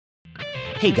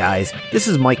Hey guys, this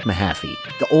is Mike Mahaffey,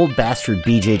 the old bastard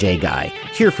BJJ guy,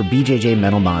 here for BJJ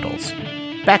Mental Models.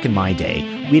 Back in my day,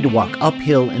 we had to walk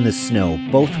uphill in the snow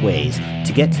both ways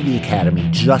to get to the academy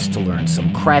just to learn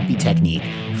some crappy technique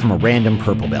from a random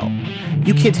purple belt.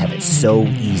 You kids have it so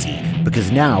easy,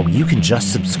 because now you can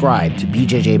just subscribe to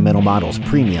BJJ Mental Models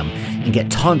Premium and get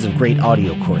tons of great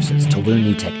audio courses to learn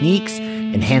new techniques,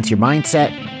 enhance your mindset,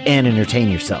 and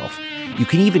entertain yourself. You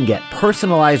can even get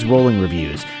personalized rolling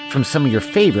reviews from some of your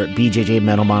favorite BJJ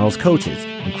Mental Models coaches,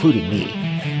 including me.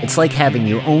 It's like having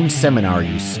your own seminar,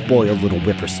 you spoiled little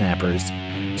whippersnappers.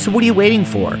 So what are you waiting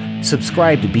for?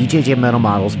 Subscribe to BJJ Mental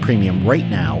Models Premium right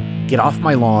now, get off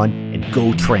my lawn, and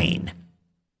go train.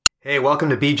 Hey, welcome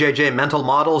to BJJ Mental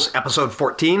Models, episode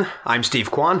 14. I'm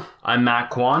Steve Kwan. I'm Matt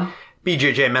Kwan.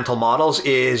 BJJ Mental Models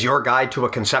is your guide to a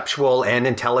conceptual and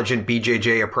intelligent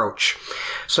BJJ approach.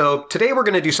 So today we're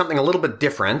going to do something a little bit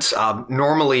different.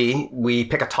 Normally we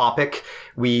pick a topic,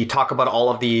 we talk about all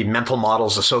of the mental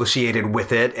models associated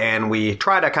with it, and we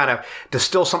try to kind of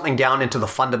distill something down into the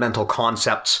fundamental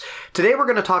concepts. Today we're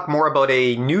going to talk more about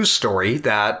a news story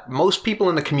that most people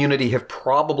in the community have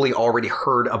probably already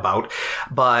heard about,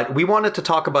 but we wanted to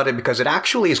talk about it because it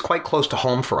actually is quite close to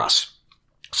home for us.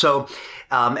 So,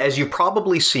 as you've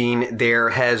probably seen, there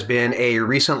has been a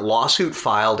recent lawsuit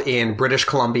filed in British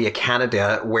Columbia,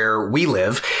 Canada, where we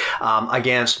live,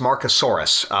 against Marcus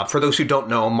Soros. For those who don't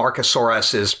know, Marcus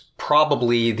Soros is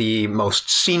probably the most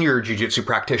senior jiu-jitsu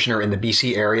practitioner in the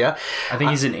BC area. I think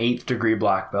he's an 8th degree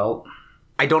black belt.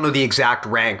 I don't know the exact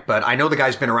rank, but I know the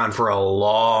guy's been around for a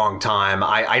long time.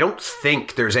 I don't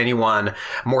think there's anyone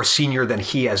more senior than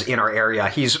he is in our area.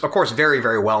 He's, of course, very,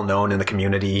 very well known in the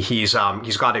community. He's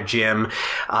got a gym.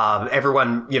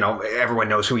 Everyone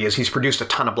knows who he is. He's produced a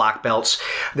ton of black belts.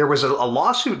 There was a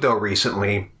lawsuit, though,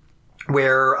 recently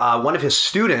where one of his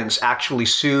students actually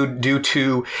sued due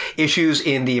to issues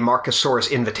in the Marcus Soros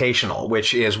Invitational,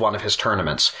 which is one of his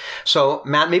tournaments. So,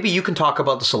 Matt, maybe you can talk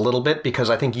about this a little bit,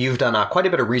 because I think you've done quite a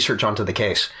bit of research onto the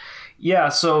case. Yeah,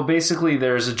 so basically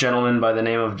there's a gentleman by the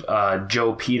name of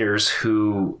Joe Peters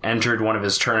who entered one of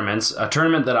his tournaments, a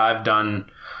tournament that I've done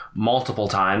multiple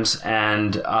times,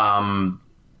 and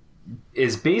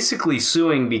is basically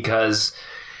suing because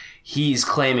he's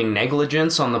claiming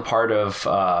negligence on the part of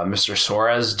Mr.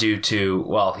 Soros due to,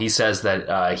 well, he says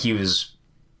that he was,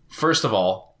 first of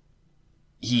all,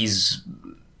 he's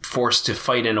forced to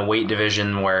fight in a weight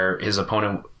division where his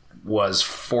opponent was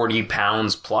 40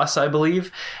 pounds plus, I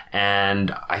believe.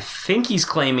 And I think he's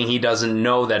claiming he doesn't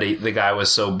know that the guy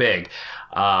was so big.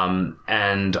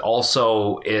 And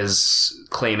also is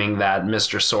claiming that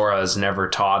Mr. Soros never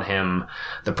taught him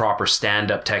the proper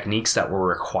stand-up techniques that were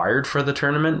required for the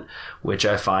tournament, which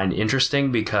I find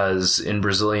interesting because in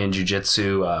Brazilian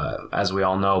Jiu-Jitsu, as we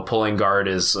all know, pulling guard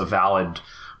is a valid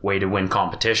way to win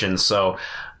competitions. So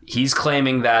he's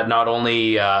claiming that not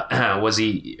only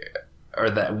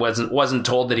wasn't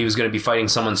told that he was going to be fighting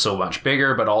someone so much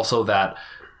bigger, but also that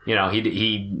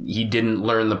he didn't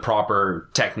learn the proper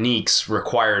techniques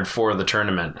required for the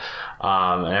tournament.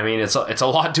 And I mean, it's a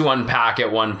lot to unpack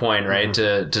at one point, right?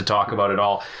 Mm-hmm. To talk about it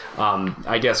all.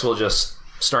 I guess we'll just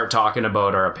start talking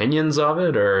about our opinions of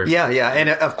it, or yeah. And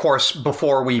of course,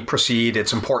 before we proceed,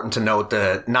 it's important to note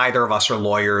that neither of us are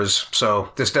lawyers,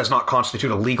 so this does not constitute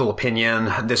a legal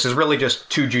opinion. This is really just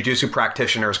two jiu-jitsu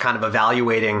practitioners kind of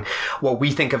evaluating what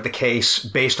we think of the case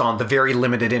based on the very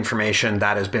limited information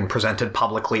that has been presented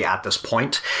publicly at this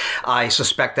point. I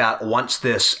suspect that once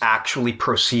this actually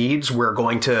proceeds, we're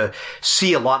going to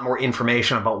see a lot more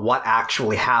information about what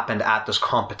actually happened at this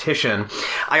competition.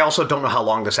 I also don't know how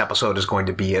long this episode is going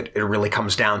to be. It really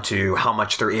comes down to how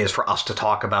much there is for us to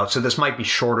talk about. So this might be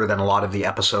shorter than a lot of the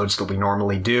episodes that we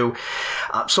normally do.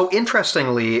 So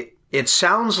interestingly, it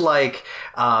sounds like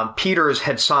Peters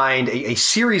had signed a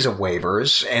series of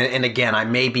waivers. And again, I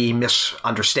may be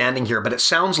misunderstanding here, but it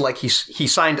sounds like he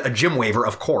signed a gym waiver,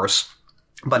 of course.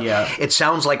 But yeah, it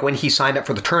sounds like when he signed up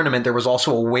for the tournament, there was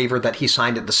also a waiver that he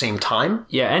signed at the same time.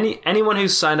 Yeah, anyone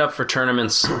who's signed up for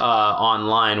tournaments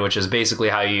online, which is basically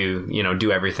how you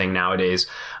do everything nowadays,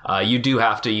 you do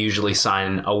have to usually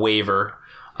sign a waiver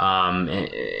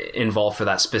involved for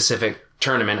that specific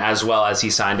tournament, as well as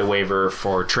he signed a waiver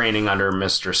for training under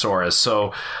Mr. Soros.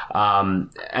 So,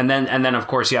 and then of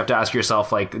course you have to ask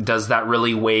yourself, like, does that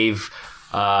really waive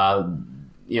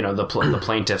the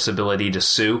plaintiff's ability to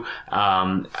sue?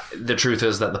 The truth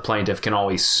is that the plaintiff can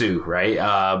always sue, right?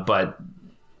 But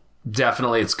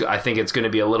definitely, I think it's going to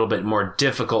be a little bit more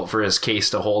difficult for his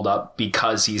case to hold up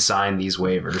because he signed these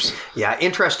waivers. Yeah,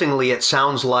 interestingly, it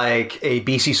sounds like a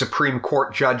BC Supreme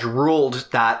Court judge ruled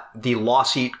that the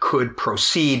lawsuit could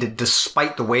proceed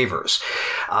despite the waivers.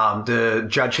 The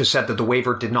judge has said that the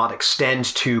waiver did not extend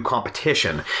to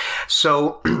competition.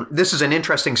 So this is an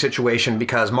interesting situation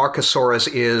because Marcus Soares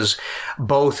is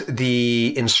both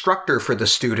the instructor for the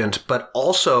student, but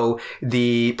also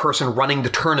the person running the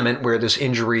tournament where this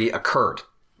injury occurred.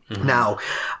 Mm-hmm. Now,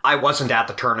 I wasn't at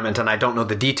the tournament and I don't know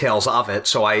the details of it,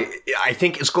 so I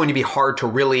think it's going to be hard to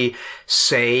really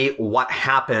say what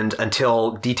happened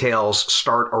until details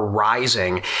start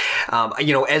arising.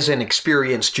 As an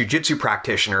experienced jiu-jitsu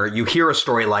practitioner, you hear a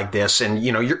story like this and,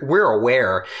 we're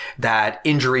aware that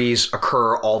injuries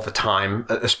occur all the time,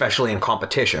 especially in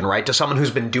competition, right? To someone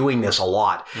who's been doing this a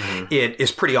lot, mm-hmm. It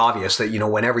is pretty obvious that,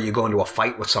 whenever you go into a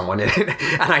fight with someone, and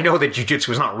I know that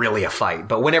jiu-jitsu is not really a fight,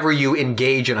 but whenever you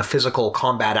engage in a physical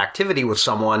combat activity with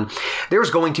someone,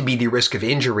 there's going to be the risk of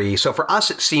injury. So for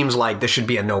us, it seems like this should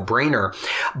be a no-brainer.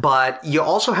 But you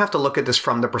also have to look at this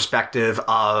from the perspective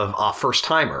of a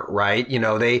first-timer, right?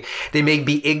 They may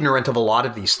be ignorant of a lot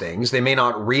of these things. They may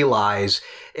not realize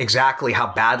exactly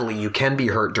how badly you can be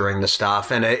hurt during this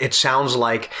stuff. And it sounds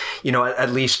like,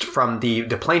 at least from the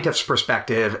plaintiff's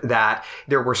perspective, that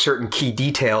there were certain key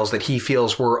details that he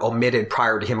feels were omitted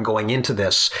prior to him going into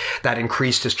this that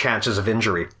increased his chances of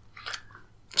injury.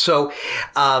 So,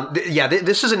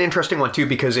 this is an interesting one too,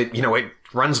 because it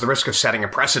runs the risk of setting a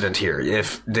precedent here.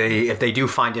 If they do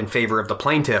find in favor of the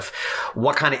plaintiff,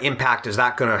 what kind of impact is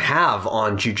that going to have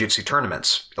on jiu-jitsu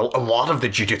tournaments? A lot of the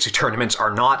jiu-jitsu tournaments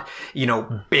are not,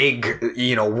 big,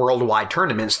 worldwide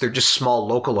tournaments. They're just small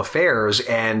local affairs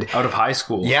and out of high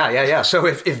school. Yeah. So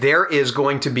if there is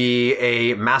going to be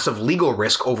a massive legal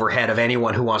risk overhead of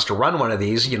anyone who wants to run one of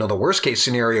these, the worst case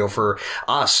scenario for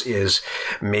us is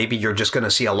maybe you're just going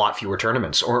to see a lot fewer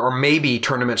tournaments, or maybe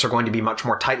tournaments are going to be much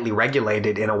more tightly regulated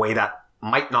in a way that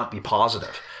might not be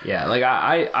positive. Yeah, like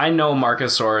I know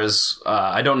Marcus Soares.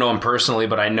 I don't know him personally,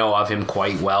 but I know of him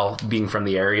quite well, being from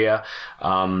the area.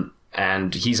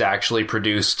 And he's actually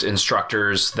produced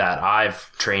instructors that I've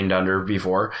trained under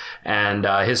before. And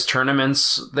his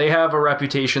tournaments, they have a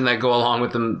reputation that go along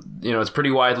with them. It's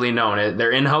pretty widely known.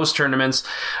 They're in-house tournaments,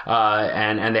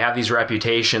 and they have these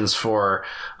reputations for,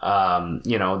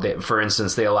 for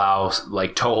instance, they allow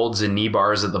like toe holds and knee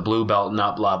bars at the blue belt and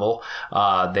up level.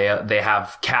 They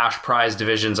have cash prize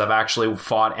divisions. I've actually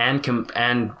fought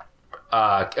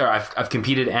I've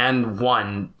competed and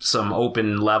won some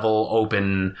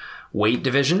open weight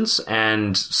divisions.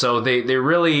 And so they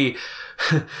really,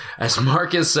 as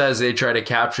Marcus says, they try to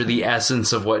capture the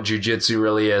essence of what jiu-jitsu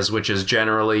really is, which is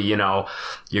generally, you're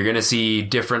going to see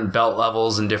different belt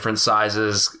levels and different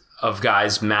sizes of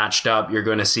guys matched up. You're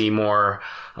going to see more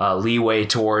leeway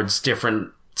towards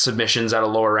different submissions at a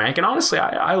lower rank. And honestly,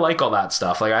 I like all that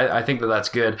stuff. Like, I think that that's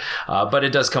good. But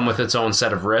it does come with its own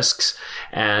set of risks.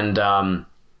 And,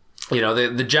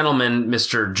 the gentleman,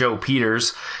 Mr. Joe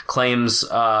Peters, claims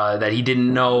that he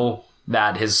didn't know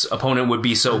that his opponent would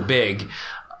be so big.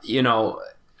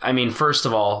 First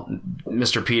of all,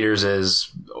 Mr. Peters is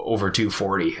over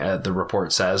 240, the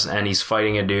report says, and he's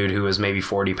fighting a dude who is maybe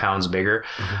 40 pounds bigger.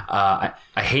 Mm-hmm.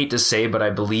 I hate to say, but I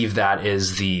believe that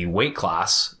is the weight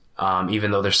class,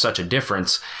 even though there's such a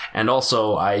difference. And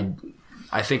also,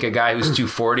 I think a guy who's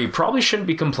 240 probably shouldn't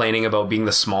be complaining about being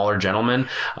the smaller gentleman.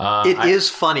 It is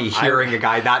funny hearing a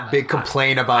guy that big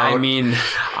complain about.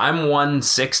 I'm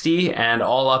 160, and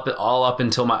all up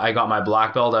until I got my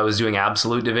black belt, I was doing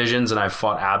absolute divisions, and I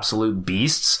fought absolute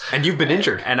beasts. And you've been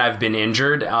injured. And I've been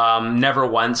injured. Never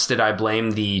once did I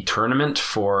blame the tournament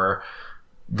for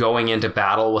going into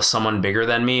battle with someone bigger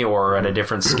than me or at a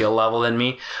different skill level than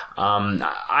me.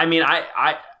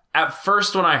 At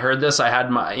first, when I heard this, I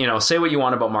had my, say what you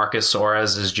want about Marcus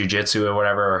Soares, his jiu-jitsu or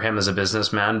whatever, or him as a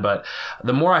businessman. But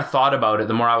the more I thought about it,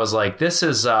 the more I was like, this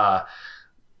is not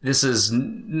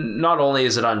only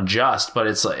is it unjust, but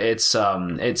it's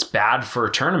bad for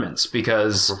tournaments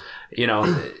because,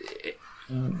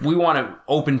 we want to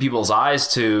open people's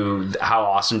eyes to how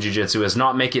awesome jiu-jitsu is,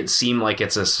 not make it seem like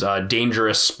it's a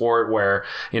dangerous sport where,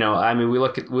 we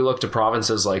look to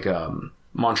provinces like,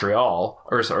 Montreal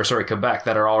or Quebec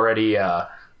that are already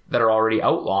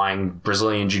outlawing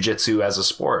Brazilian jiu-jitsu as a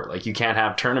sport. Like, you can't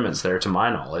have tournaments there, to my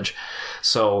knowledge.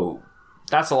 So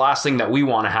that's the last thing that we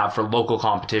want to have for local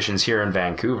competitions here in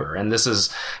Vancouver. And this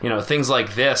is, things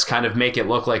like this kind of make it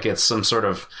look like it's some sort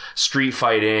of street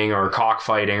fighting or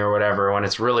cockfighting or whatever, when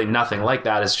it's really nothing like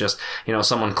that. It's just,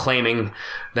 someone claiming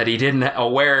that he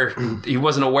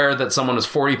wasn't aware that someone was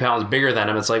 40 pounds bigger than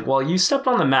him. It's like, well, you stepped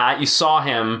on the mat, you saw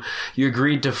him, you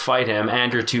agreed to fight him,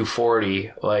 and you're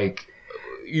 240. Like,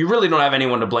 you really don't have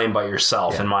anyone to blame but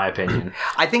yourself, in my opinion.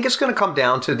 I think it's going to come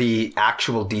down to the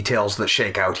actual details that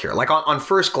shake out here. Like, on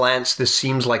first glance, this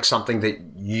seems like something that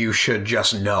you should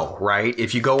just know, right?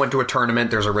 If you go into a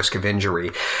tournament, there's a risk of injury.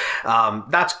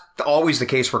 That's always the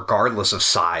case regardless of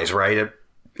size, right?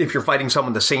 If you're fighting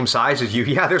someone the same size as you,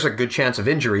 there's a good chance of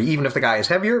injury. Even if the guy is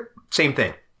heavier, same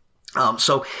thing.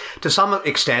 So to some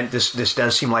extent, this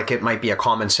does seem like it might be a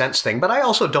common sense thing, but I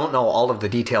also don't know all of the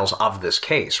details of this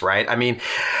case, right? I mean,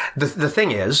 the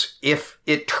thing is, if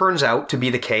it turns out to be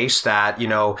the case that,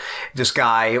 this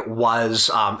guy was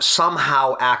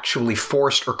somehow actually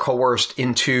forced or coerced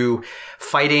into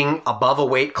fighting above a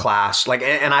weight class,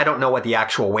 and I don't know what the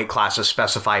actual weight classes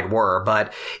specified were,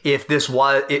 but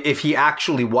if he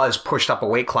actually was pushed up a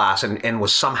weight class and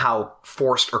was somehow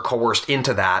forced or coerced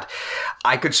into that,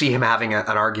 I could see him having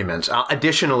an argument.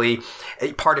 Additionally,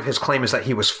 part of his claim is that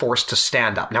he was forced to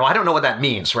stand up. Now, I don't know what that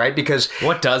means, right? Because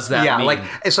what does that mean?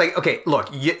 It's like, okay,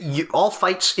 look, all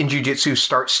fights in jiu-jitsu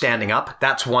start standing up.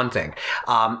 That's one thing.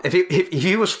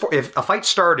 If a fight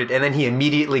started and then he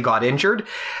immediately got injured,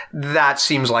 that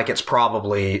seems like it's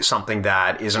probably something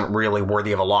that isn't really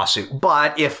worthy of a lawsuit.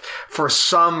 But if for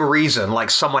some reason,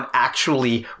 like someone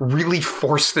actually really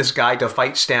forced this guy to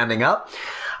fight standing up,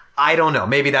 I don't know.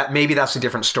 Maybe that's a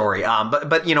different story.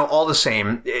 But all the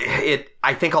same,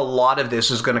 I think a lot of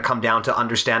this is going to come down to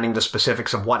understanding the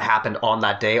specifics of what happened on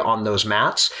that day on those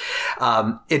mats.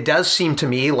 It does seem to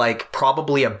me like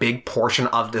probably a big portion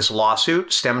of this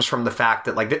lawsuit stems from the fact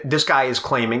that this guy is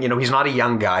claiming, he's not a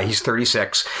young guy. He's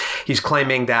 36. He's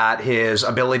claiming that his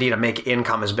ability to make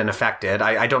income has been affected.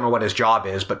 I don't know what his job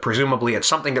is, but presumably it's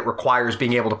something that requires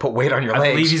being able to put weight on your legs.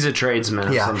 I believe he's a tradesman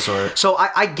of some sort. So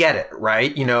I get it,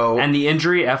 right? And the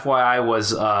injury, FYI,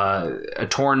 was a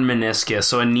torn meniscus,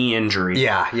 so a knee injury.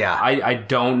 Yeah. I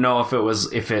don't know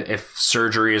if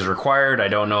surgery is required. I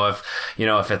don't know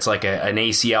if it's like an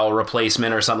ACL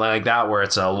replacement or something like that, where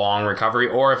it's a long recovery,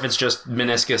 or if it's just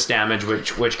meniscus damage,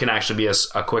 which can actually be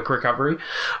a quick recovery.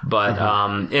 But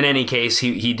in any case,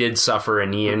 he did suffer a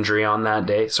knee injury on that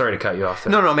day. Sorry to cut you off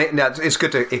there. No, mate, it's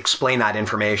good to explain that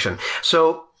information.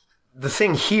 So the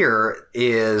thing here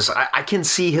is I can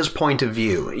see his point of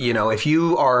view. If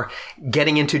you are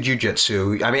getting into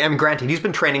jiu-jitsu, I mean, granted, he's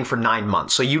been training for 9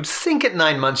 months. So you'd think at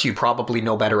 9 months, you probably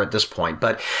know better at this point.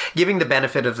 But giving the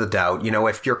benefit of the doubt,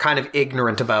 if you're kind of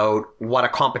ignorant about what a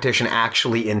competition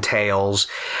actually entails,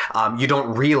 you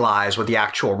don't realize what the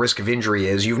actual risk of injury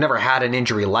is. You've never had an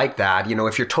injury like that.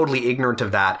 If you're totally ignorant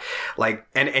of that,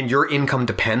 and your income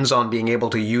depends on being able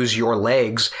to use your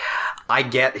legs, I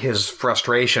get his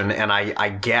frustration, and I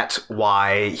get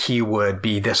why he would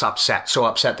be so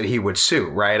upset that he would sue,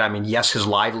 right? I mean, yes, his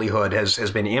livelihood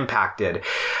has been impacted.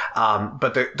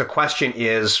 But the question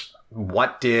is,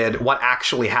 what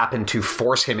actually happened to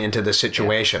force him into this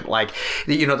situation?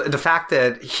 The fact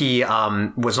that he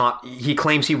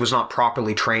claims he was not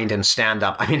properly trained in stand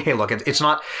up. I mean, hey, look, it's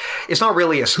not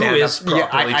really a stand up. Who is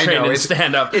properly trained in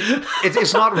stand up?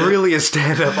 It's not really a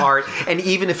stand up art. And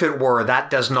even if it were, that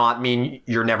does not mean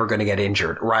you're never going to get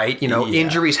injured, right?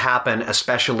 Injuries happen,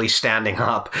 especially standing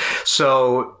up.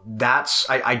 So that's,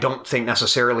 I don't think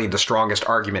necessarily the strongest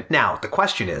argument. Now, the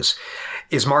question is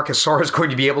Marcus Soares going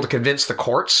to be able to convince the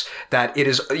courts that it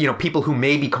is, people who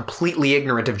may be completely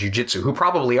ignorant of jiu-jitsu, who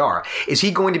probably are, is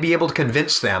he going to be able to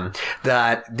convince them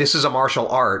that this is a martial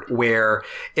art where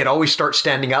it always starts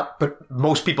standing up, but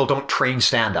most people don't train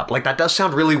stand up? That does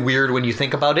sound really weird when you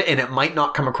think about it, and it might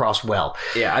not come across well.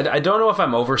 Yeah, I don't know if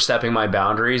I'm overstepping my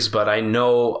boundaries, but I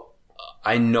know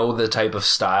the type of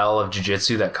style of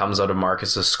jiu-jitsu that comes out of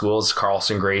Marcus's schools.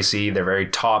 Carlson Gracie, they're very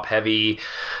top heavy,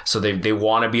 so they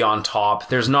want to be on top.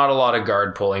 There's not a lot of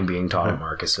guard pulling being taught at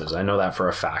Marcus's. I know that for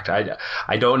a fact.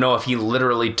 I don't know if he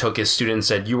literally took his student and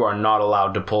said, you are not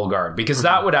allowed to pull guard, because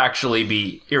that would actually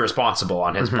be irresponsible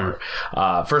on his part.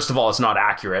 First of all, it's not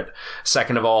accurate.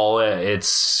 Second of all,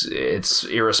 it's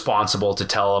irresponsible to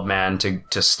tell a man to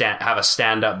have a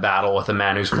stand-up battle with a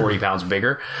man who's 40 pounds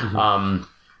bigger.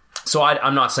 So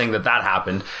I'm not saying that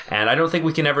happened, and I don't think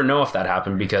we can ever know if that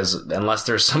happened, because unless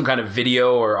there's some kind of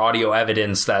video or audio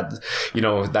evidence that,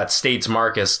 that states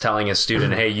Marcus telling his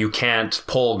student, hey, you can't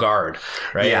pull guard,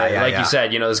 right? Like you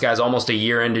said, this guy's almost a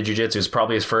year into jiu-jitsu. It's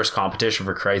probably his first competition,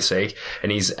 for Christ's sake,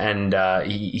 and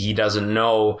he doesn't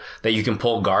know that you can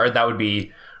pull guard. That would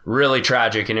be really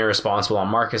tragic and irresponsible on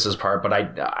Marcus's part, but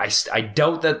I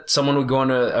doubt that someone would go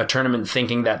into a tournament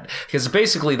thinking that, because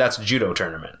basically that's a judo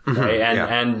tournament,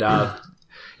 right?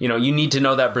 You need to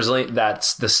know that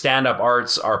that's the stand-up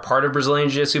arts are part of Brazilian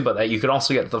Jiu-Jitsu, but that you can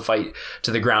also get the fight to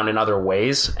the ground in other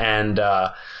ways. And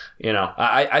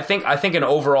I think an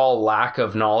overall lack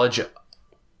of knowledge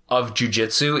of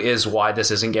jiu-jitsu is why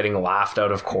this isn't getting laughed out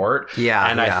of court.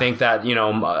 I think that,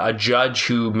 a judge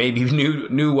who maybe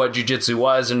knew what jiu-jitsu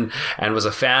was and was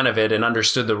a fan of it and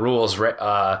understood the rules,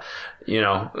 to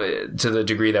the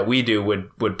degree that we do,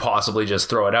 would possibly just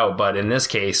throw it out. But in this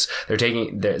case,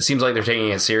 it seems like they're taking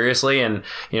it seriously. And,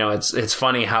 it's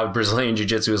funny how Brazilian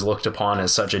jiu-jitsu is looked upon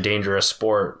as such a dangerous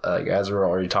sport. As we're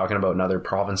already talking about in other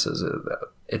provinces,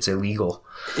 it's illegal.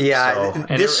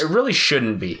 It really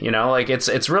shouldn't be,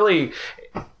 it's really,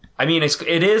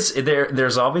 it is,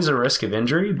 there's always a risk of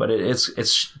injury, but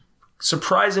it's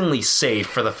surprisingly safe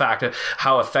for the fact of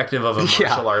how effective of a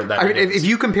martial art that is. If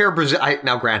you compare Brazil,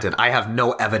 now granted, I have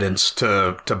no evidence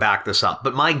to back this up,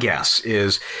 but my guess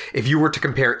is if you were to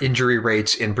compare injury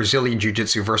rates in Brazilian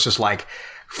Jiu-Jitsu versus like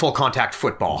full contact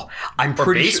football, I'm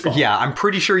pretty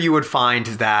sure you would find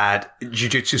that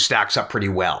jiu-jitsu stacks up pretty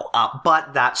well.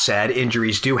 But that said,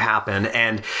 injuries do happen,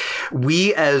 and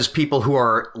we as people who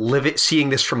are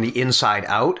seeing this from the inside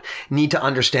out need to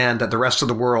understand that the rest of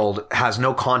the world has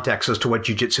no context as to what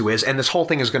jiu-jitsu is, and this whole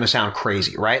thing is going to sound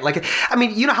crazy, right? Like,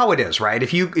 you know how it is, right?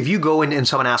 If you go in and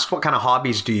someone asks, what kind of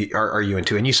hobbies are you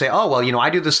into? And you say, oh, well, I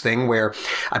do this thing where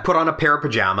I put on a pair of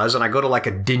pajamas and I go to like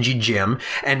a dingy gym,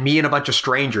 and me and a bunch of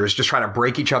strangers just try to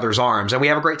break each other's arms, and we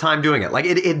have a great time doing it. Like,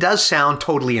 it does sound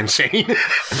totally insane.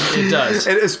 It does.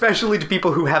 And especially to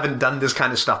people who haven't done this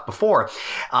kind of stuff before.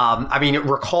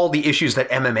 Recall the issues that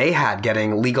MMA had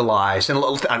getting legalized, and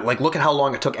look at how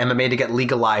long it took MMA to get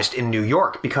legalized in New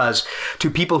York, because to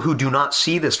people who do not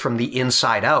see this from the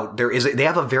inside out, they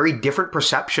have a very different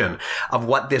perception of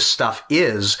what this stuff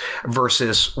is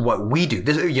versus what we do.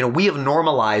 We have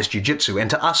normalized jiu-jitsu, and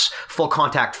to us, full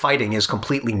contact fighting is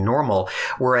completely normal.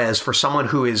 Whereas for someone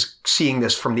who is seeing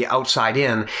this from the outside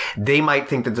in, they might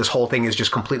think that this whole thing is just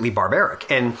completely barbaric.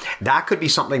 And that could be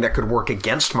something that could work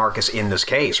against Marcus in this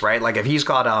case, right? Like if he's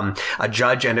got a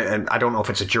judge and I don't know if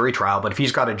it's a jury trial, but if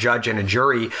he's got a judge and a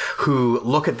jury who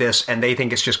look at this and they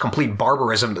think it's just complete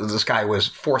barbarism that this guy was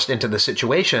forced into the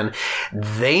situation,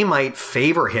 they might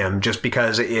favor him just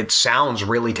because it sounds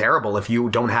really terrible if you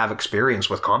don't have experience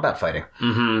with combat fighting.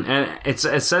 Mm-hmm. And it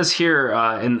says here,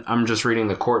 and I'm just reading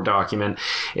the court document,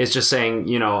 it's just saying,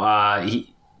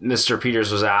 Mr.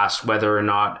 Peters was asked whether or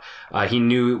not he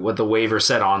knew what the waiver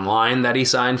said online that he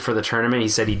signed for the tournament. He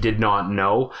said he did not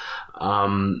know.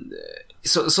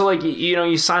 So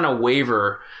you sign a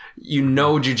waiver,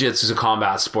 jiu-jitsu is a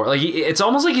combat sport. Like, it's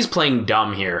almost like he's playing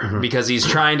dumb here, because he's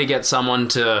trying to get someone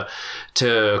to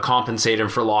compensate him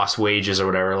for lost wages or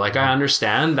whatever. Like, I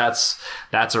understand that's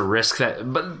a risk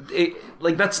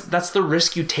that's the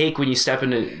risk you take when you step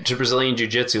into Brazilian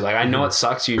jiu-jitsu. Like, I know it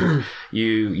sucks. You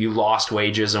lost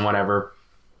wages and whatever.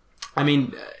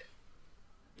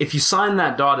 If you sign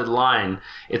that dotted line,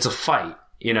 it's a fight.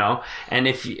 And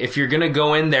if you're going to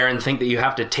go in there and think that you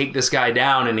have to take this guy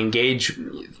down and engage,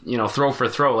 throw for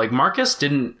throw, like Marcus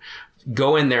didn't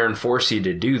go in there and force you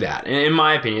to do that. And in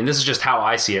my opinion, this is just how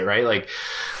I see it, right? Like,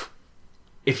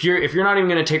 if you're not even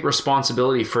going to take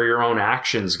responsibility for your own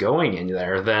actions going in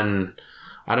there, then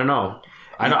I don't know.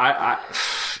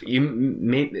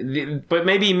 But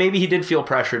maybe he did feel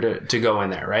pressure to go in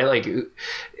there, right? Like,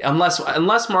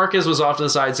 unless Marcus was off to the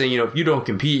side saying, if you don't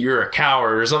compete, you're a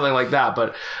coward or something like that.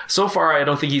 But so far, I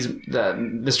don't think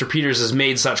Mr. Peters has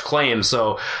made such claims.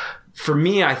 So for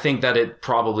me, I think that it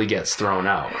probably gets thrown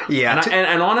out. Yeah,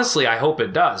 and honestly, I hope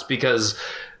it does, because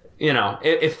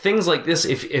if things like this,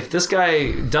 if this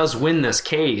guy does win this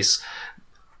case,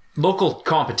 local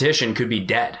competition could be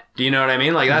dead. Do you know what I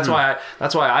mean? Like, that's why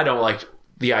I don't like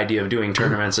the idea of doing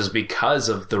tournaments, is because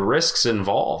of the risks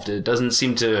involved. It doesn't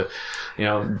seem to,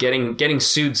 getting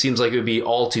sued seems like it would be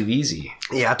all too easy.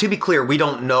 Yeah, to be clear, we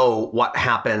don't know what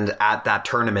happened at that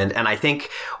tournament. And I think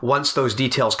once those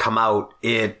details come out,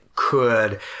 it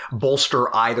could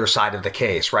bolster either side of the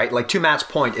case, right? Like, to Matt's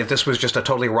point, if this was just a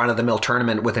totally run-of-the-mill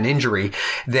tournament with an injury,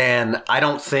 then I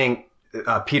don't think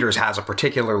Peters has a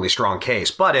particularly strong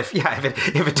case. But if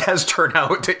it does turn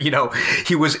out that,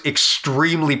 he was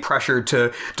extremely pressured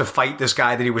to fight this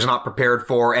guy that he was not prepared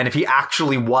for, and if he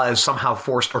actually was somehow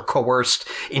forced or coerced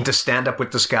into stand up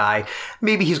with this guy,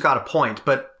 maybe he's got a point.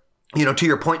 But, to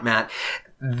your point, Matt,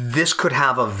 this could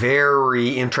have a very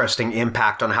interesting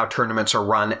impact on how tournaments are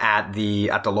run at the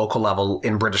local level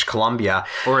in British Columbia.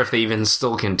 Or if they even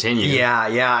still continue.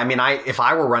 Yeah. I mean, if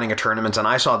I were running a tournament and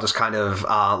I saw this kind of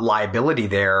liability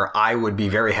there, I would be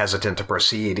very hesitant to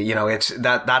proceed.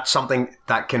 That's something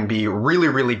that can be really,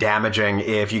 really damaging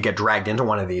if you get dragged into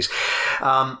one of these.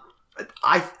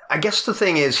 I guess the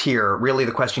thing is here, really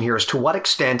the question here is, to what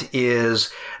extent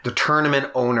is the tournament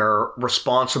owner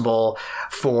responsible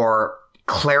for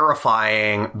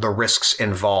clarifying the risks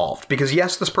involved? Because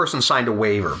yes, this person signed a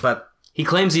waiver, but he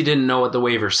claims he didn't know what the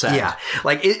waiver said. Yeah,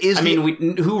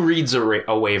 who reads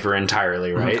a waiver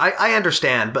entirely, right? I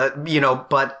understand, but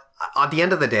at the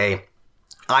end of the day,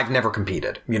 I've never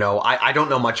competed. I don't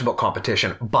know much about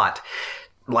competition, but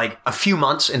like a few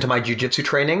months into my jiu-jitsu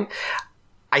training,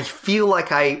 I feel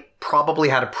like I probably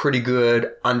had a pretty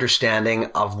good understanding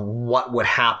of what would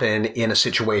happen in a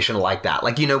situation like that.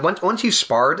 Like, once you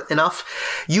sparred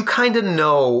enough, you kind of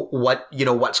know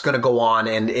what's going to go on,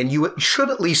 and you should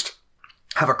at least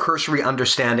have a cursory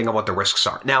understanding of what the risks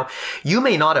are. Now, you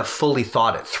may not have fully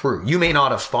thought it through. You may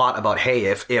not have thought about, hey,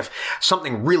 if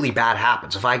something really bad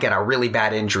happens, if I get a really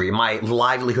bad injury, my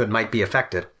livelihood might be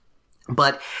affected.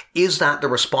 But is that the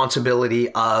responsibility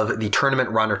of the tournament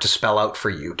runner to spell out for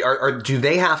you? Or do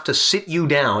they have to sit you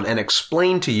down and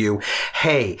explain to you,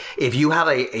 hey, if you have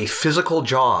a physical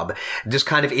job, this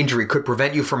kind of injury could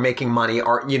prevent you from making money?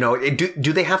 Or,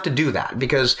 do they have to do that?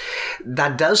 Because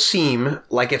that does seem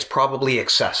like it's probably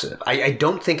excessive. I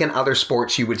don't think in other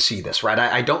sports you would see this, right?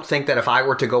 I don't think that if I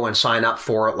were to go and sign up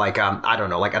for like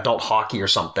adult hockey or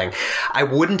something, I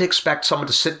wouldn't expect someone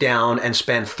to sit down and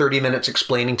spend 30 minutes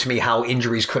explaining to me how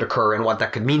injuries could occur and what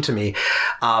that could mean to me.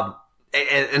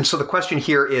 And so the question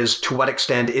here is, to what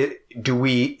extent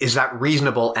is that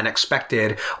reasonable and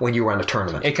expected when you run a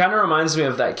tournament? It kind of reminds me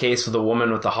of that case with the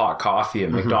woman with the hot coffee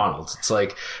at McDonald's. It's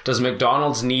like, does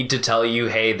McDonald's need to tell you,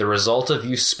 hey, the result of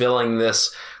you spilling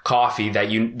this coffee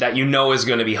that you know is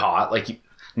going to be hot, like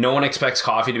no one expects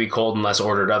coffee to be cold unless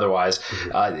ordered otherwise.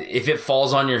 If it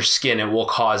falls on your skin, it will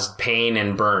cause pain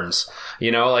and burns.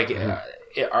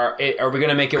 Are we going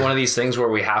to make it one of these things where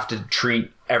we have to treat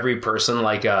every person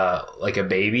like a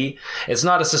baby? It's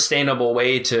not a sustainable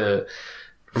way to,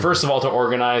 first of all, to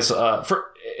organize.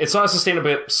 It's not a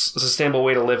sustainable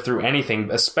way to live through anything,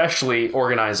 especially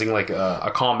organizing like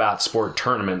a combat sport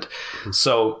tournament.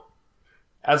 So,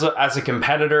 as a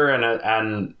competitor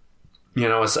and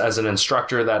as an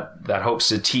instructor that hopes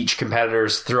to teach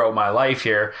competitors throughout my life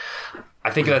here, I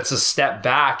think that's a step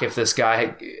back if this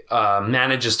guy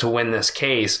manages to win this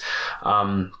case.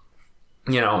 And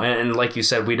like you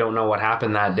said, we don't know what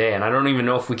happened that day. And I don't even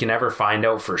know if we can ever find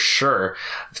out for sure.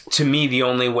 To me, the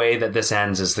only way that this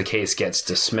ends is the case gets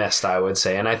dismissed, I would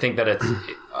say. And I think that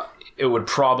it would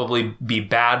probably be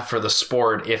bad for the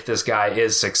sport if this guy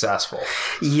is successful.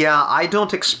 Yeah, I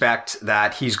don't expect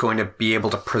that he's going to be able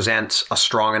to present a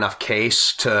strong enough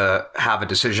case to have a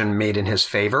decision made in his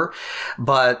favor.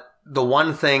 But the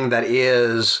one thing that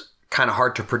is kind of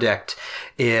hard to predict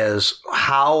is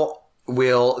how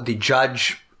will the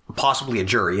judge, possibly a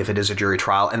jury, if it is a jury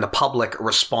trial, and the public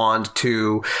respond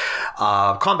to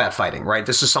combat fighting, right?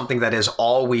 This is something that is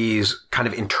always kind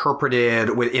of interpreted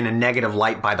in a negative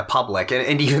light by the public.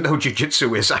 And even though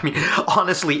jiu-jitsu is,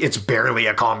 honestly, it's barely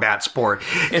a combat sport.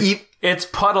 It's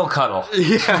puddle cuddle.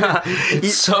 Yeah.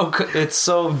 It's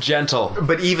so gentle.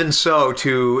 But even so,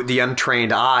 to the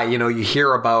untrained eye, you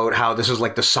hear about how this is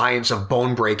like the science of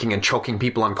bone breaking and choking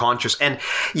people unconscious. And,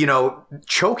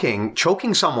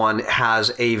 choking someone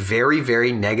has a very,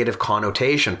 very negative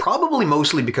connotation, probably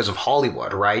mostly because of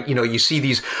Hollywood, right? You see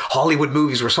these Hollywood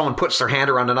movies where someone puts their hand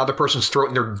around another person's throat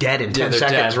and they're dead in 10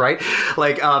 seconds, right?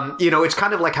 Like, it's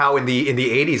kind of like how in the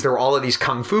 80s, there were all of these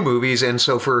kung fu movies. And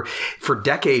so for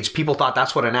decades, people thought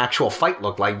that's what an actual fight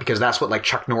looked like, because that's what like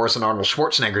Chuck Norris and Arnold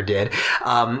Schwarzenegger did.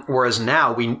 Whereas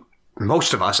now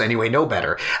most of us anyway, know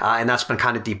better. And that's been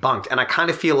kind of debunked. And I kind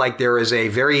of feel like there is a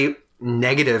very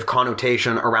negative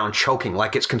connotation around choking,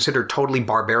 like it's considered totally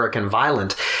barbaric and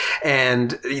violent.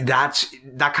 And that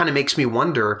kind of makes me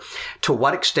wonder, to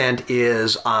what extent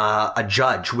is a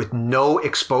judge with no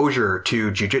exposure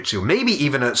to jiu-jitsu, maybe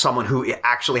even someone who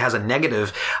actually has a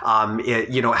negative,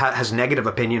 has negative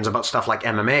opinions about stuff like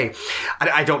MMA.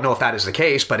 I don't know if that is the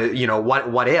case, but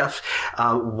what if,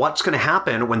 what's going to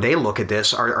happen when they look at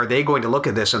this? Are they going to look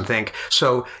at this and think,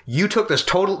 so you took this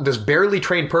barely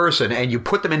trained person and you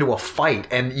put them into a fight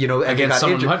and, against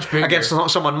someone much bigger. Against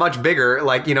someone much bigger,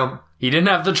 like, he didn't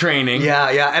have the training. Yeah.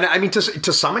 And I mean, to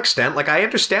some extent, like, I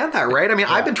understand that, right? I mean,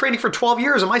 I've been training for 12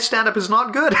 years and my stand-up is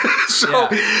not good.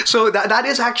 So that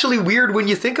is actually weird when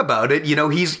you think about it.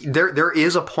 There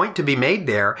is a point to be made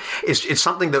there. It's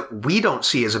something that we don't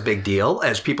see as a big deal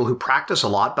as people who practice a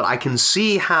lot, but I can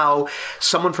see how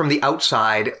someone from the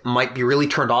outside might be really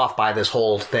turned off by this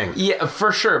whole thing. Yeah,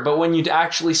 for sure. But when you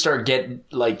actually start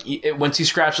once you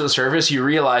scratch the surface, you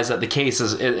realize that the case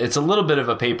it's a little bit of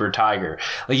a paper tiger.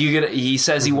 Like he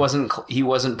says he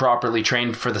wasn't properly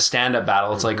trained for the stand-up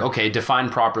battle. It's like, okay, define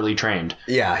properly trained.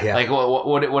 Yeah. Like,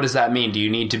 what does that mean? Do you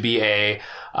need to be a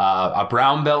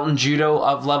brown belt in judo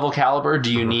of level caliber?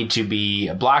 Do you need to be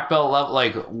a black belt level?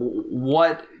 Like,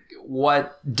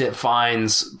 what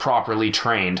defines properly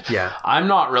trained? Yeah. I'm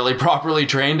not really properly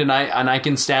trained, and I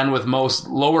can stand with most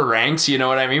lower ranks, you know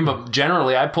what I mean? But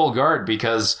generally I pull guard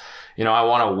because I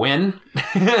want to win.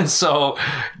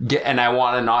 And I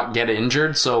want to not get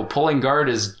injured. So pulling guard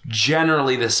is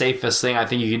generally the safest thing I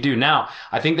think you can do. Now,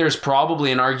 I think there's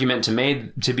probably an argument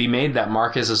to be made that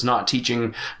Marcus is not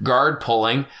teaching guard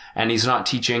pulling and he's not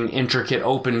teaching intricate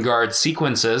open guard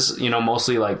sequences,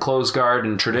 mostly like closed guard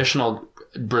and traditional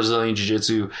Brazilian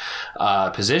Jiu-Jitsu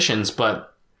positions.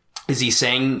 But is he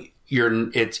saying you're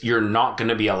not going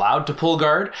to be allowed to pull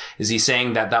guard? Is he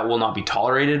saying that will not be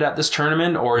tolerated at this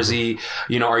tournament? Or is he,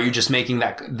 are you just making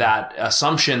that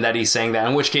assumption that he's saying that?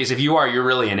 In which case, if you are, you're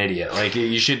really an idiot. Like,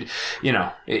 you should,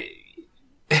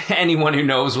 anyone who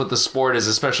knows what the sport is,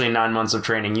 especially 9 months of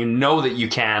training, that you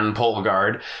can pull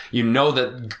guard.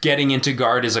 That getting into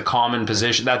guard is a common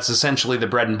position. That's essentially the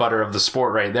bread and butter of the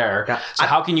sport right there. Yeah. So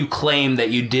how can you claim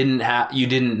that you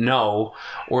didn't know,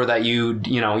 or that you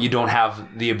don't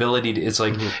have the ability to? It's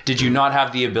like, did you not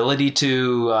have the ability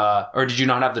to, or did you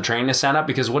not have the training to stand up?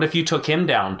 Because what if you took him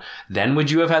down? Then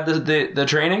would you have had the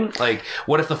training? Like,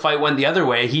 what if the fight went the other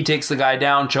way? He takes the guy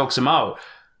down, chokes him out.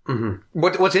 Mm-hmm.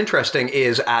 What's interesting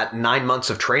is, at 9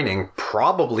 months of training,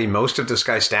 probably most of this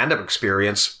guy's stand-up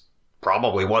experience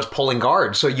probably was pulling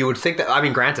guard. So you would think that, I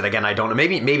mean, granted, again, I don't know,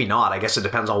 maybe not. I guess it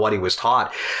depends on what he was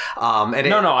taught.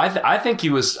 I think he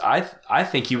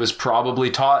was probably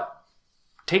taught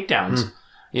takedowns.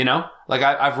 Like,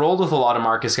 I've rolled with a lot of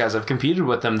Marcus guys. I've competed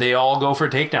with them. They all go for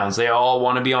takedowns. They all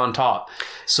want to be on top.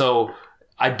 So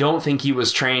I don't think he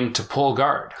was trained to pull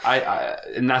guard.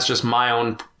 And that's just my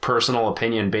own personal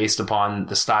opinion based upon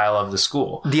the style of the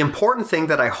school. The important thing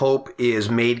that I hope is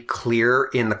made clear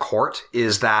in the court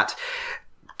is that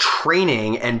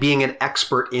training and being an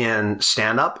expert in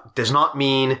stand-up does not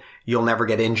mean you'll never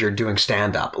get injured doing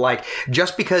stand-up. Like,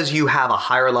 just because you have a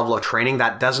higher level of training,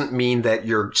 that doesn't mean that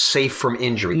you're safe from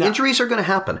injury. No. Injuries are going to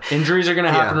happen. Injuries are going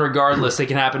to happen regardless. They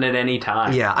can happen at any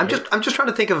time. Yeah. I'm just trying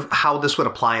to think of how this would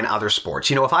apply in other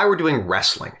sports. If I were doing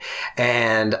wrestling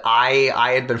and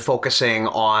I had been focusing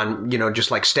on, just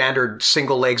like standard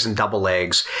single legs and double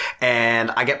legs,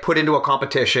 and I get put into a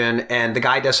competition and the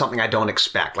guy does something I don't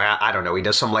expect. Like, I don't know, he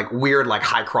does some like weird, like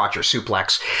high crotch or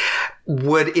suplex.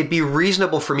 Would it be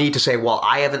reasonable for me to say, well,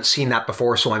 I haven't seen that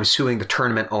before, so I'm suing the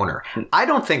tournament owner? I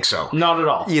don't think so. Not at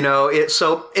all.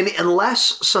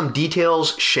 Unless some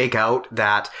details shake out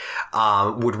that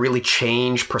would really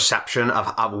change perception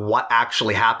of what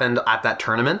actually happened at that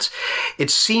tournament,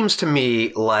 it seems to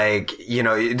me like,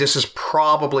 this is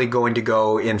probably going to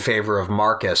go in favor of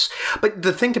Marcus. But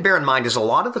the thing to bear in mind is, a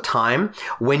lot of the time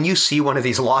when you see one of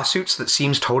these lawsuits that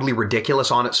seems totally ridiculous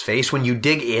on its face, when you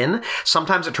dig in,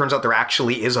 sometimes it turns out there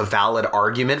actually is a valid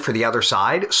argument for the other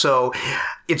side. So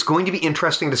it's going to be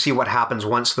interesting to see what happens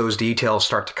once those details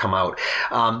start to come out.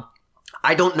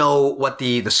 I don't know what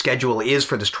the schedule is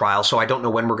for this trial, so I don't know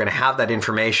when we're going to have that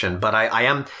information, but I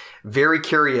am very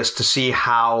curious to see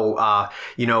how,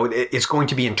 it's going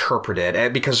to be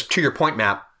interpreted. Because to your point,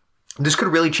 Matt, this could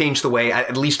really change the way,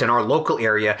 at least in our local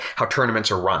area, how tournaments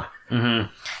are run.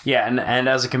 Mm-hmm. Yeah, and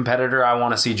as a competitor, I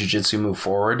want to see jiu-jitsu move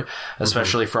forward,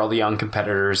 especially for all the young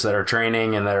competitors that are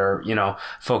training and that are,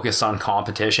 focused on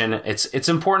competition. It's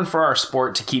important for our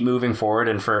sport to keep moving forward.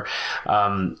 And for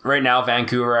right now,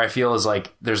 Vancouver, I feel, is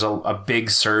like there's a big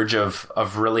surge of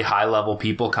really high level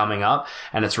people coming up,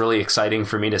 and it's really exciting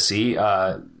for me to see.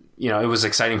 it was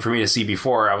exciting for me to see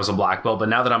before I was a black belt, but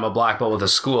now that I'm a black belt with a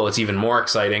school, it's even more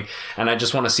exciting, and I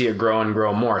just want to see it grow and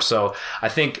grow more. So I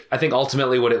think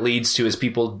ultimately what it leads to is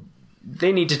people,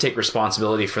 they need to take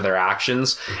responsibility for their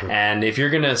actions. And if you're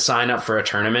going to sign up for a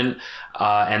tournament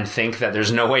and think that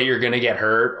there's no way you're going to get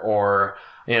hurt, or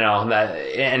that,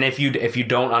 and if you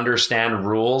don't understand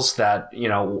rules that,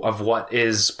 of what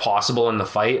is possible in the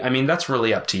fight, I mean, that's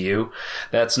really up to you.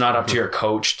 That's not up to your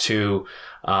coach to,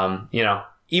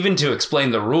 even to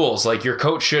explain the rules. Like, your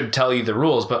coach should tell you the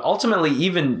rules, but ultimately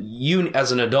even you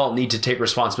as an adult need to take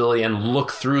responsibility and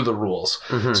look through the rules.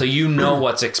 So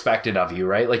what's expected of you,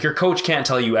 right? Like, your coach can't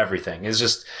tell you everything.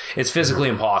 It's physically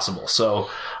impossible. So,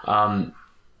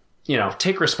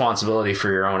 take responsibility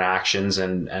for your own actions,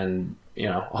 and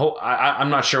I'm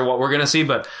not sure what we're going to see,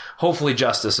 but hopefully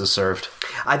justice is served.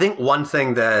 I think one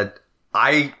thing that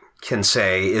I can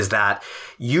say is that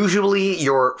usually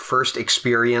your first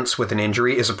experience with an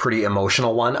injury is a pretty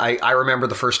emotional one. I remember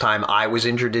the first time I was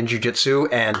injured in jiu-jitsu,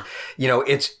 and,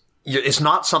 it's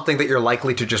not something that you're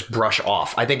likely to just brush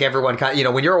off. I think everyone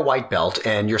when you're a white belt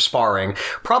and you're sparring,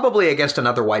 probably against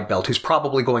another white belt who's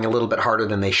probably going a little bit harder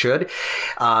than they should,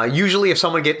 usually if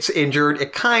someone gets injured,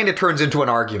 it kind of turns into an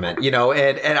argument,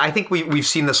 and I think we've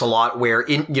seen this a lot where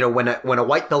when a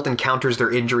white belt encounters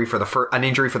their injury for an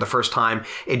injury for the first time,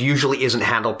 it usually isn't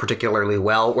handled particularly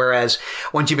well. Whereas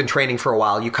once you've been training for a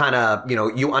while, you kind of,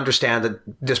 you understand that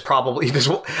this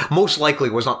most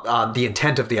likely was not the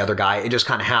intent of the other guy. It just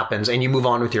kind of happened. And you move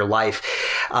on with your life.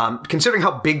 Considering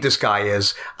how big this guy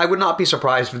is, I would not be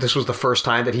surprised if this was the first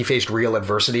time that he faced real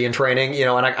adversity in training,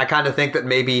 and I kind of think that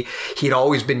maybe he'd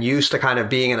always been used to kind of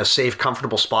being in a safe,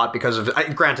 comfortable spot because of,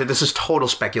 granted, this is total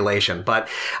speculation, but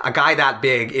a guy that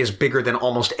big is bigger than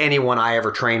almost anyone I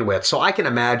ever trained with. So I can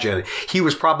imagine he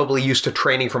was probably used to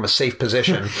training from a safe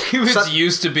position. He was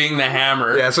used to being the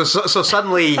hammer. Yeah. So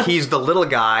suddenly he's the little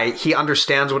guy. He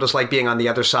understands what it's like being on the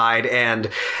other side, and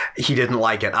he didn't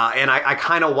like it. And I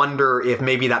kind of wonder if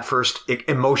maybe that first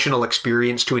emotional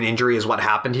experience to an injury is what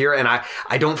happened here. And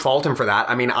I don't fault him for that.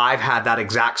 I mean, I've had that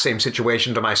exact same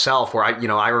situation to myself where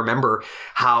I remember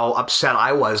how upset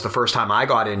I was the first time I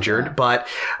got injured. Yeah. But,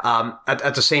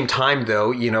 at the same time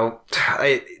though,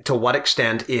 to what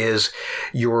extent is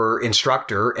your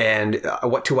instructor and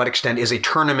to what extent is a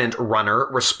tournament runner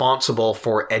responsible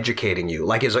for educating you?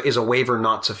 Like, is a waiver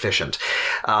not sufficient?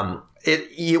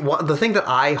 The thing that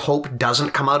I hope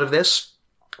doesn't come out of this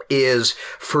is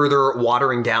further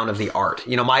watering down of the art.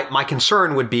 My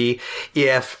concern would be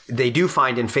if they do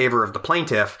find in favor of the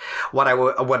plaintiff, what I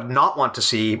would not want to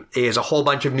see is a whole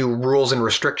bunch of new rules and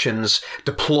restrictions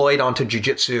deployed onto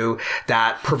jiu-jitsu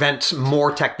that prevent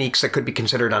more techniques that could be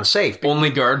considered unsafe.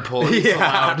 Only guard pull is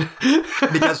allowed.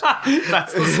 Because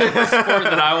that's the sport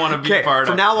that I want to be part of.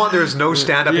 From now on, there's no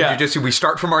stand-up in jiu-jitsu. We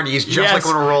start from our knees, just like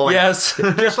when we're rolling. Yes.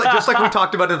 just like we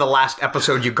talked about in the last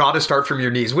episode, you got to start from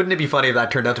your knees. Wouldn't it be funny if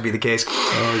that turned out to be the case?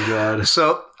 Oh God.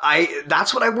 So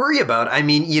that's what I worry about. I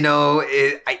mean,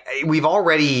 we've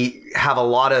already have a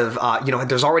lot of,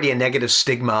 there's already a negative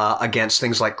stigma against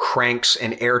things like cranks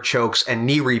and air chokes and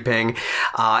knee reaping.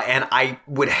 And I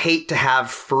would hate to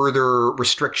have further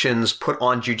restrictions put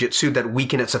on jiu-jitsu that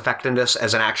weaken its effectiveness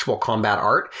as an actual combat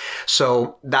art.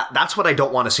 So that's what I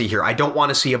don't want to see here. I don't want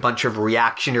to see a bunch of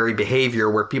reactionary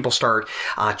behavior where people start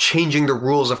changing the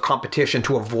rules of competition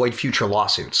to avoid future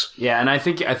lawsuits. Yeah. And I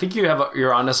think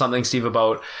you're onto something, Steve,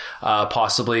 about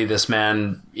possibly this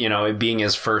man, being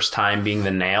his first time being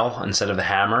the nail instead of the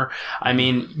hammer. I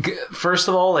mean, first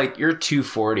of all, like, you're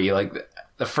 240. Like,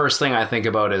 the first thing I think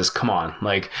about is, come on,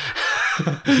 like,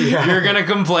 you're gonna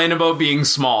complain about being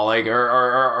small, like,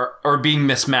 or being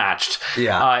mismatched.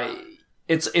 Yeah.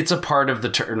 It's a part of the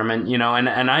tournament,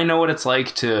 and I know what it's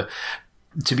like to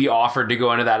be offered to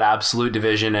go into that absolute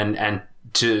division and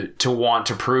to want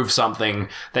to prove something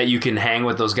that you can hang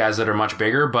with those guys that are much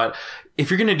bigger. But if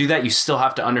you're going to do that, you still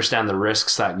have to understand the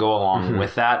risks that go along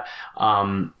with that.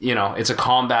 It's a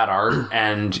combat art,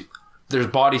 and there's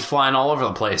bodies flying all over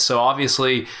the place. So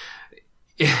obviously,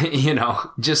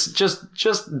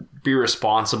 just be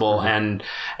responsible and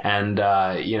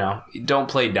don't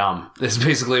play dumb. That's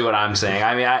basically what I'm saying.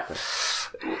 I mean,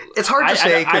 it's hard to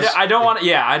say. I don't want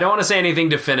to say anything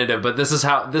definitive, but this is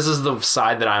the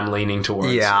side that I'm leaning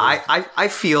towards. Yeah, I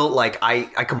feel like I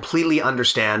completely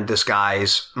understand this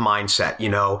guy's mindset.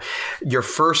 Your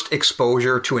first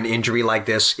exposure to an injury like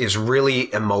this is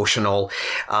really emotional.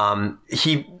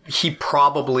 He he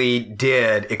probably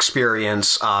did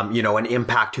experience, an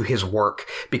impact to his work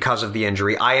because of the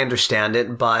injury. I understand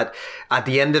it, but at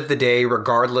the end of the day,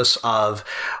 regardless of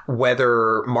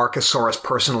whether Marcus Soros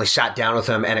personally sat down with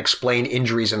him and explained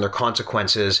injuries and their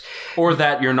consequences, or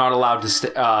that you're not allowed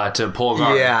to pull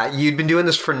guard. Yeah, you'd been doing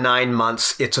this for 9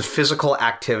 months. It's a physical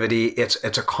activity. It's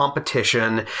a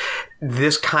competition.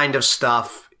 This kind of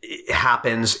stuff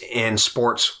happens in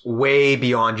sports way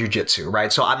beyond jiu-jitsu,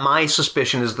 right? So my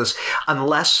suspicion is this,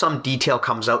 unless some detail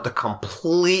comes out that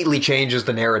completely changes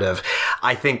the narrative,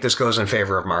 I think this goes in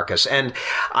favor of Marcus. And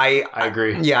I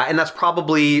agree. Yeah, and that's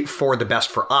probably for the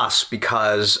best for us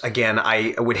because, again,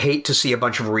 I would hate to see a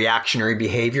bunch of reactionary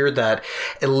behavior that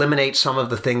eliminates some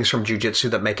of the things from jiu-jitsu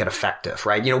that make it effective,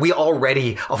 right? We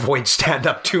already avoid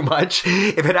stand-up too much.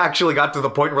 If it actually got to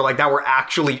the point where that we're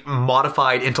actually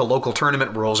modified into local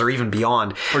tournament rules or even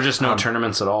beyond. Or just no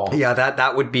tournaments at all. Yeah,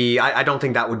 that would be, I don't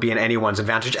think that would be in anyone's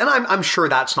advantage. And I'm sure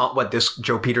that's not what this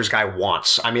Joe Peters guy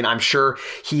wants. I mean, I'm sure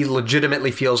he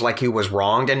legitimately feels like he was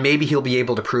wronged, and maybe he'll be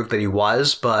able to prove that he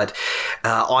was, but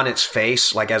on its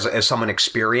face, as someone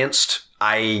experienced,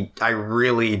 I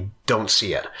really don't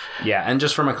see it. Yeah, and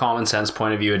just from a common sense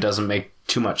point of view, it doesn't make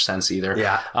too much sense either.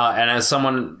 Yeah. And as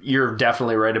someone, you're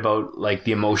definitely right about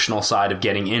the emotional side of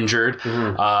getting injured,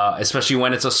 especially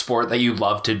when it's a sport that you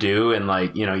love to do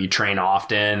and you train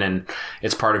often and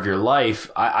it's part of your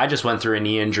life. I just went through a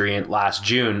knee injury last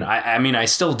June. I mean, I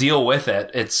still deal with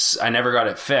it. I never got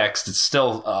it fixed. It's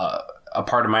still a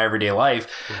part of my everyday life,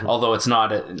 although it's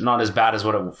not as bad as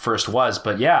what it first was.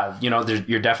 But yeah,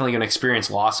 you're definitely going to experience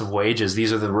loss of wages.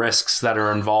 These are the risks that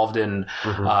are involved in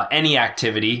any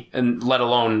activity, and let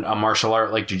alone a martial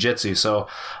art like jiu-jitsu. So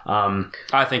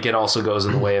I think it also goes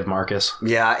in the way of Marcus.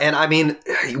 Yeah, and I mean,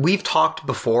 we've talked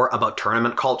before about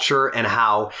tournament culture and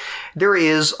how there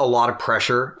is a lot of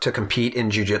pressure to compete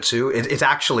in jiu-jitsu. It's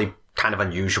actually kind of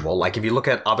unusual. If you look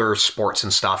at other sports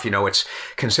and stuff, it's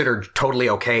considered totally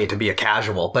okay to be a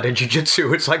casual. But in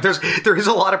jiu-jitsu, it's there is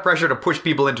a lot of pressure to push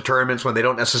people into tournaments when they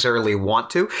don't necessarily want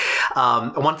to.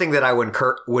 One thing that I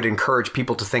would encourage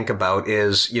people to think about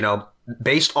is,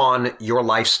 based on your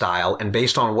lifestyle and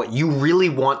based on what you really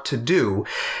want to do,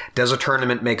 does a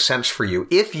tournament make sense for you?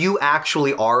 If you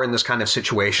actually are in this kind of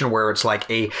situation where it's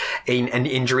an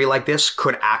injury like this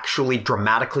could actually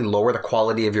dramatically lower the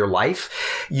quality of your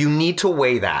life, you need to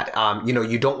weigh that.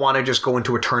 You don't want to just go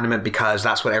into a tournament because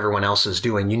that's what everyone else is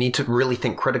doing. You need to really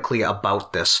think critically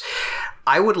about this.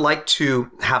 I would like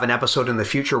to have an episode in the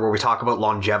future where we talk about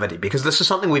longevity, because this is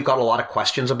something we've got a lot of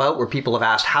questions about, where people have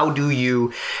asked, how do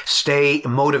you stay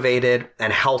motivated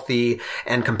and healthy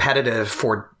and competitive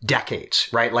for decades,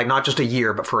 right? Not just a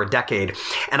year, but for a decade.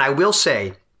 And I will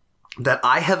say that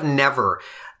I have never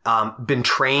been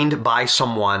trained by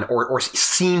someone or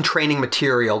seen training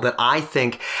material that I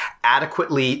think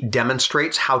adequately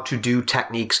demonstrates how to do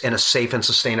techniques in a safe and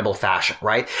sustainable fashion,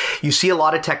 right? You see a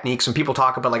lot of techniques and people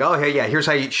talk about oh, hey, yeah, here's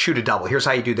how you shoot a double. Here's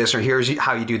how you do this, or here's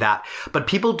how you do that. But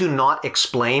people do not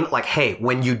explain hey,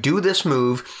 when you do this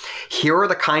move, here are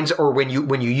the kinds, or when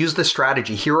you use this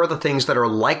strategy, here are the things that are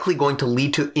likely going to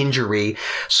lead to injury.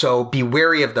 So be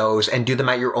wary of those and do them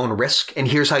at your own risk. And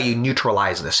here's how you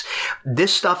neutralize this.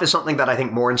 This stuff is something that I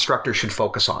think more instructors should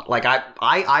focus on.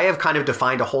 I have kind of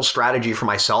defined a whole strategy for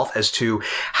myself as to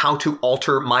how to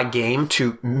alter my game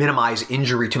to minimize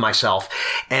injury to myself.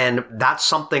 And that's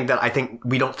something that I think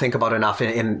we don't think about enough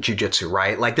in jiu-jitsu,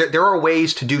 right? There are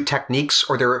ways to do techniques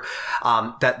or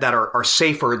that are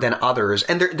safer than others.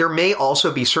 And there may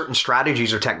also be certain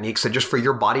strategies or techniques that just for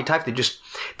your body type,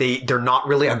 they're not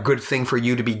really a good thing for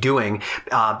you to be doing,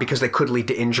 because they could lead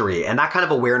to injury. And that kind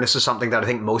of awareness is something that I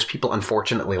think most people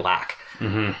unfortunately lack.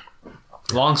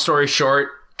 Mm-hmm. Long story short,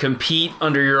 compete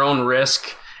under your own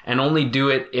risk. And only do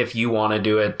it if you want to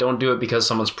do it. Don't do it because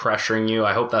someone's pressuring you.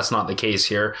 I hope that's not the case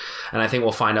here. And I think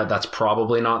we'll find out that's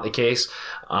probably not the case.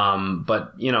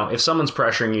 But, if someone's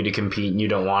pressuring you to compete and you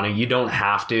don't want to, you don't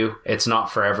have to. It's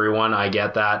not for everyone. I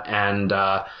get that. And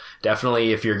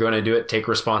definitely, if you're going to do it, take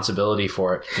responsibility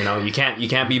for it. You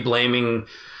can't be blaming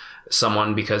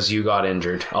someone because you got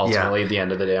injured ultimately at the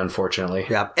end of the day, unfortunately.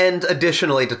 Yeah. And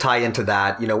additionally, to tie into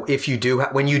that, if you do,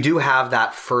 when you do have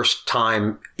that first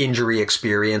time injury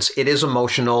experience, it is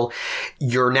emotional.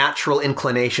 Your natural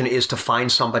inclination is to find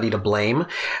somebody to blame.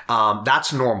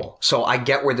 That's normal. So I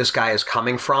get where this guy is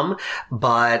coming from,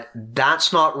 but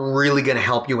that's not really going to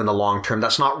help you in the long term.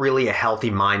 That's not really a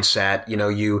healthy mindset.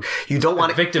 You don't want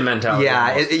to victim mentality.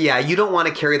 Yeah. You don't want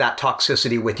to carry that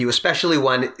toxicity with you, especially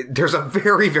when there's a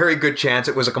very, very good chance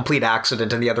it was a complete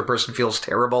accident and the other person feels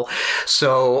terrible.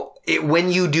 So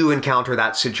when you do encounter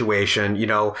that situation,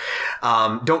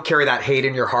 don't carry that hate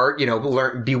in your heart,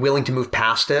 be willing to move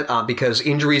past it, because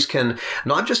injuries can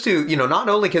not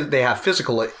only can they have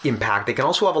physical impact, they can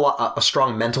also have a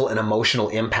strong mental and emotional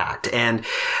impact. And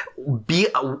be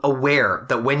aware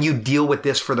that when you deal with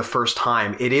this for the first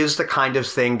time, it is the kind of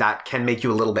thing that can make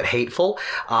you a little bit hateful.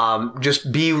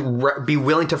 Just be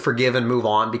willing to forgive and move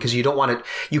on, because you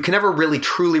can never really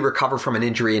truly recover from an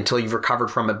injury until you've recovered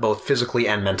from it both physically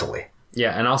and mentally.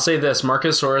 Yeah, and I'll say this,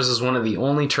 Marcus Suarez is one of the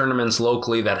only tournaments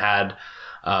locally that had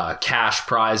cash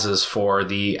prizes for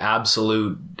the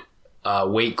absolute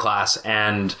weight class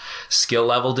and skill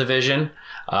level division.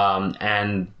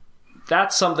 And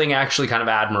that's something actually kind of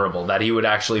admirable, that he would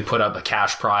actually put up a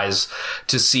cash prize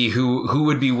to see who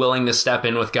would be willing to step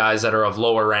in with guys that are of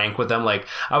lower rank with them. Like,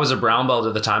 I was a brown belt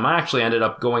at the time. I actually ended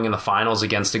up going in the finals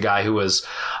against a guy who was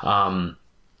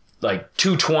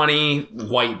 220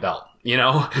 white belt.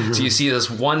 Mm-hmm. So you see this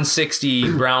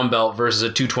 160 brown belt versus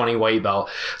a 220 white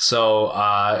belt. So,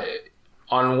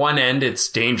 on one end, it's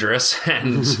dangerous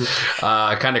and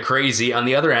kind of crazy. On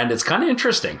the other end, it's kind of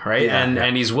interesting, right? Yeah,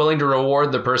 and he's willing to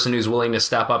reward the person who's willing to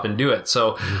step up and do it.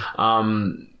 So,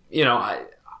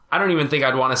 I don't even think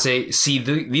I'd want to see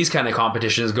these kind of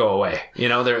competitions go away.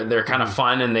 They're kind of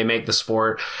fun, and they make the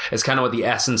sport. It's kind of what the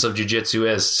essence of jiu-jitsu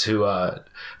is, to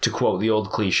quote the old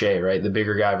cliche, right? The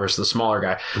bigger guy versus the smaller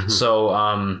guy. Mm-hmm.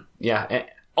 So,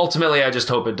 ultimately, I just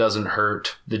hope it doesn't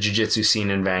hurt the jiu-jitsu scene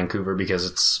in Vancouver,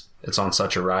 because it's on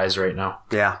such a rise right now.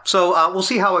 Yeah. So we'll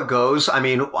see how it goes. I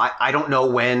mean, I don't know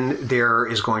when there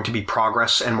is going to be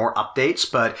progress and more updates,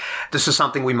 but this is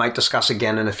something we might discuss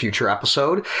again in a future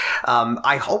episode.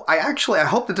 I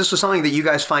hope that this is something that you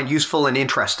guys find useful and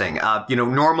interesting.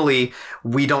 Normally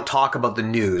we don't talk about the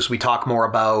news. We talk more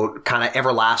about kind of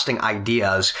everlasting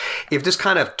ideas. If this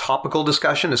kind of topical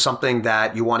discussion is something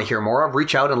that you want to hear more of,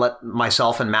 reach out and let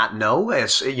myself and Matt know.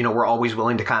 It's, we're always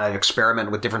willing to kind of experiment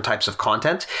with different types of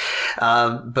content.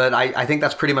 But I think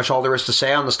that's pretty much all there is to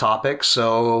say on this topic.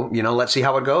 So, let's see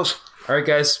how it goes. All right,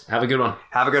 guys. Have a good one.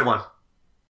 Have a good one.